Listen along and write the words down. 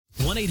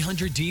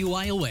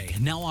1-800-DUI-AWAY,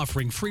 now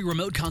offering free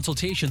remote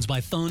consultations by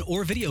phone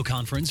or video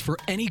conference for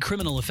any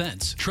criminal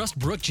offense. Trust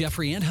Brooke,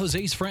 Jeffrey, and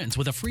Jose's friends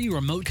with a free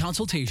remote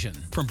consultation.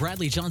 From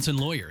Bradley Johnson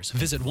Lawyers,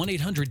 visit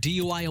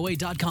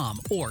 1-800-DUI-AWAY.com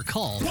or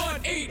call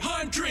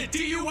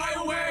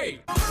 1-800-DUI-AWAY.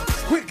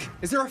 Quick,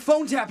 is there a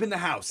phone tap in the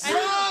house?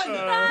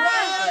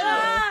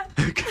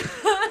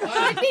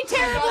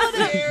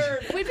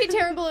 We'd be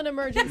terrible in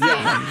emergency.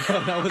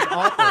 Yeah, that was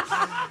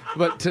awful.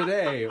 But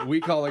today, we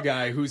call a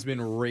guy who's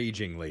been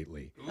raging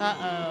lately.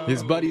 Uh-oh.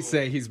 His buddies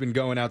say he's been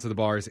going out to the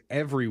bars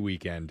every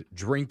weekend,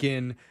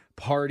 drinking,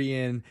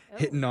 partying,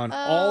 hitting on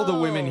all the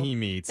women he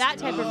meets. That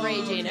type of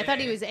raging. I thought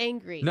he was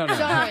angry. No.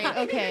 Sorry,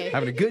 okay.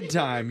 Having a good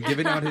time,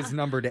 giving out his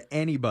number to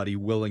anybody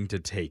willing to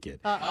take it.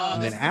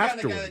 And then This is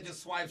afterward, the guy that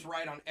just swipes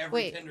right on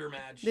every Tinder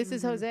match. This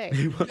is Jose.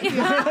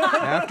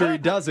 after he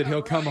does it,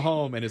 he'll come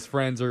home and his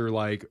friends are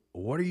like,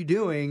 "What are you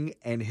doing?"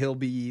 And he'll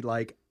be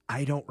like,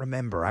 "I don't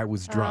remember. I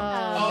was drunk."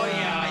 Oh,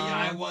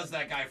 yeah, I was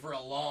that guy for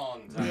a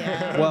long time.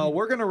 Yeah. Well,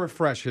 we're going to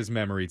refresh his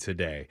memory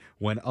today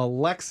when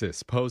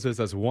Alexis poses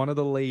as one of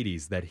the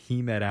ladies that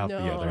he met out the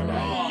other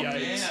night. Oh,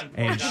 man.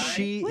 And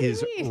she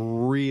is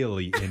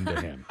really into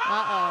him.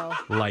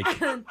 Uh-oh. Like,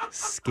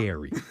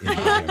 scary into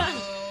him.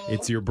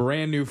 It's your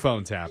brand new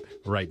phone tap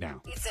right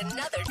now. It's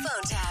another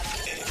phone tap.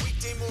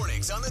 Weekday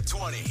mornings on the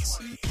 20s.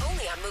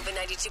 Only on Moving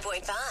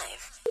 92.5.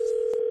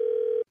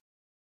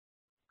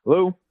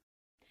 Hello?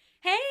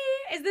 Hey,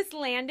 is this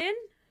Landon?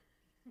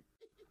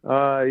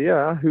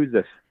 Yeah, who's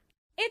this?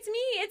 It's me.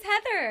 It's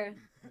Heather.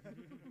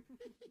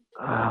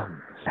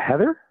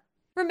 Heather?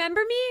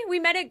 Remember me? We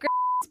met at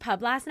Grace's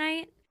pub last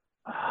night.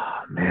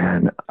 Oh,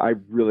 man, I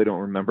really don't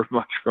remember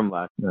much from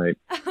last night.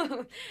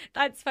 Oh,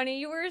 that's funny.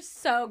 You were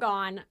so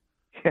gone.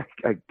 Yeah,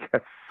 I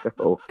guess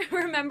so.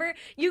 Remember,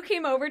 you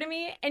came over to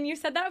me and you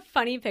said that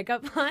funny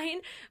pickup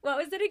line. What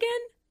was it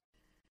again?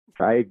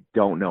 I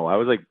don't know. I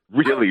was like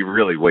really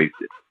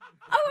wasted.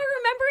 Oh, I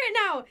remember it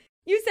now.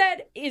 You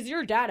said, "Is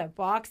your dad a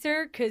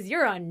boxer? 'Cause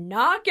you're a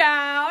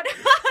knockout."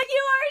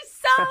 You are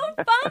so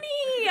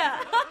funny.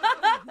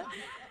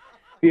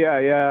 Yeah.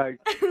 I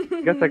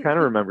guess I kind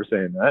of remember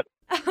saying that.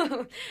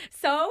 Oh,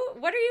 so,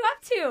 what are you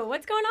up to?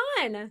 What's going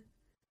on?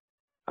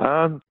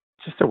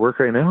 Just at work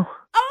right now.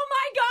 Oh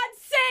my God,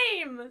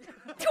 same!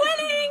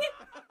 Twinning!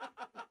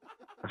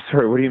 I'm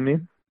sorry, what do you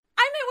mean?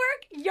 I'm at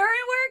work, you're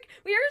at work.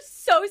 We are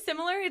so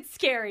similar, it's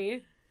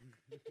scary.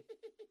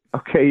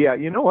 Okay, yeah,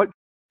 you know what?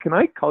 Can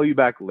I call you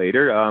back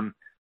later? I'm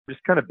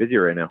just kind of busy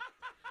right now.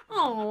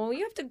 Oh,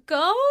 you have to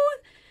go?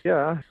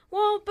 Yeah.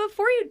 Well,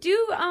 before you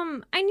do,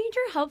 I need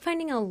your help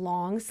finding a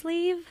long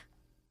sleeve.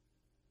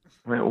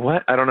 Wait,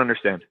 what? I don't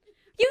understand.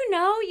 You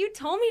know, you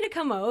told me to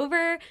come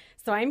over,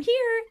 so I'm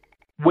here.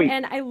 Wait.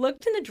 And I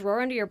looked in the drawer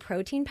under your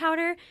protein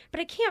powder, but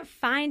I can't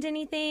find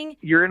anything.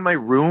 You're in my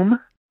room?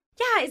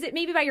 Yeah, is it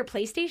maybe by your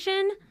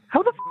PlayStation?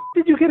 How the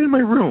did you get in my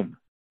room?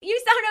 You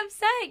sound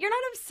upset. You're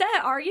not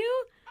upset, are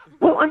you?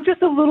 Well, I'm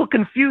just a little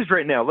confused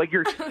right now. Like,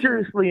 you're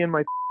seriously in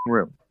my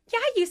room. Yeah,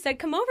 you said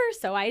come over,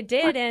 so I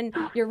did, and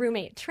your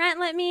roommate Trent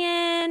let me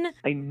in.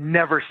 I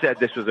never said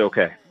this was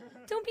okay.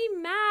 Don't be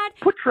mad.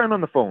 Put Trent on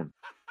the phone.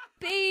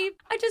 Babe,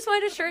 I just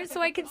wanted a shirt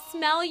so I could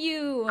smell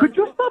you. Could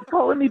you stop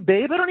calling me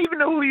babe? I don't even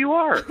know who you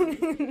are.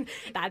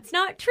 That's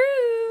not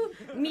true.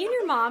 Me and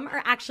your mom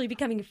are actually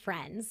becoming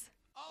friends.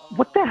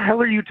 What the hell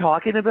are you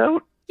talking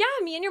about? Yeah,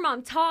 me and your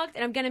mom talked,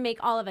 and I'm going to make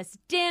all of us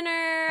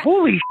dinner.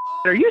 Holy shit,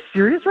 are you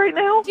serious right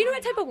now? Do you know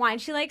what type of wine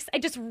she likes? I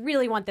just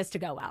really want this to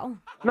go well.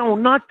 No,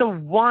 not the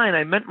wine.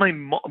 I meant my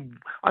mom.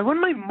 I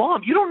want my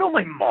mom. You don't know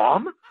my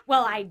mom?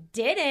 Well, I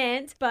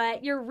didn't,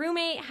 but your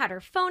roommate had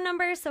her phone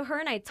number, so her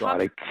and I talked.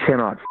 God, I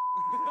cannot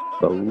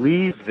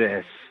believe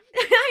this.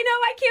 I know,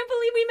 I can't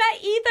believe we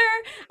met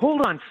either.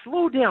 Hold on,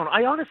 slow down.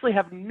 I honestly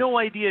have no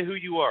idea who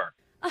you are.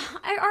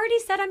 I already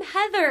said I'm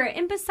Heather,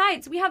 and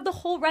besides, we have the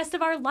whole rest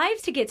of our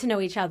lives to get to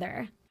know each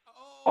other.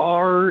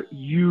 Are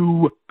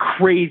you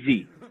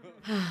crazy?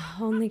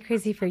 Only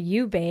crazy for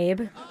you,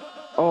 babe.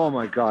 Oh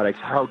my God,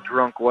 how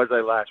drunk was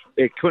I last?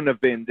 It couldn't have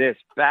been this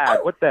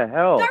bad. What the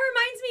hell? That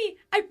reminds me,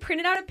 I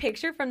printed out a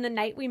picture from the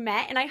night we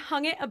met, and I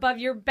hung it above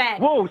your bed.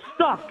 Whoa,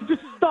 stop.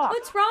 Just stop.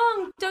 What's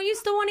wrong? Don't you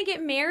still want to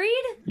get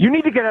married? You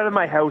need to get out of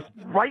my house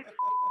right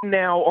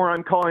now, or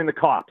I'm calling the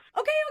cops.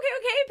 Okay,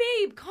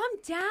 babe. Calm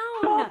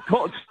down.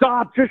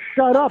 Stop. Just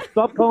shut up.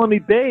 Stop calling me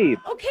babe.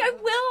 Okay, I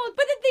will.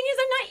 But the thing is,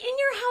 I'm not in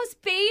your house,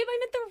 babe.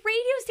 I'm at the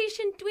radio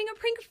station doing a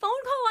prank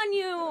phone call on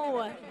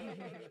you.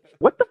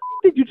 What the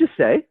did you just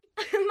say?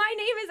 My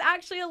name is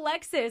actually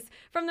Alexis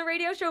from the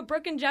radio show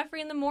Brooke and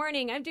Jeffrey in the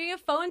Morning. I'm doing a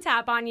phone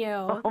tap on you.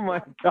 Oh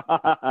my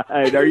God.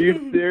 Are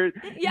you serious?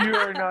 Yeah. You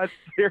are not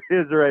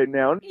serious right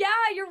now. Yeah,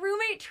 your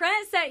roommate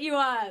Trent set you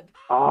up.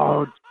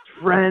 Oh,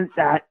 Trent,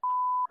 that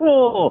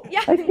fool.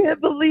 Yeah. I can't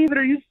believe it.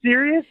 Are you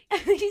serious? He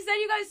said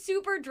you got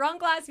super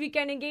drunk last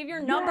weekend and gave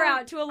your number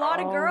out to a lot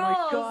of girls.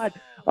 Oh my God.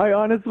 I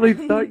honestly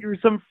thought you were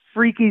some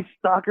freaky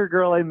stalker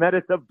girl I met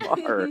at the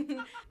bar.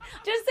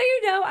 Just so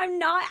you know, I'm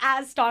not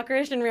as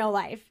stalkerish in real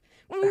life.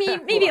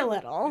 Maybe a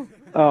little.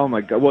 Oh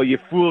my God. Well, you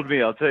fooled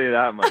me, I'll tell you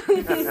that much.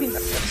 Wake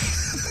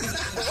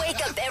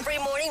up every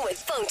morning with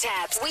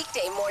tabs.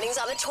 Weekday mornings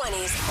on the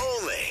 20s.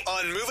 Only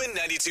on Moving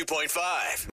 92.5.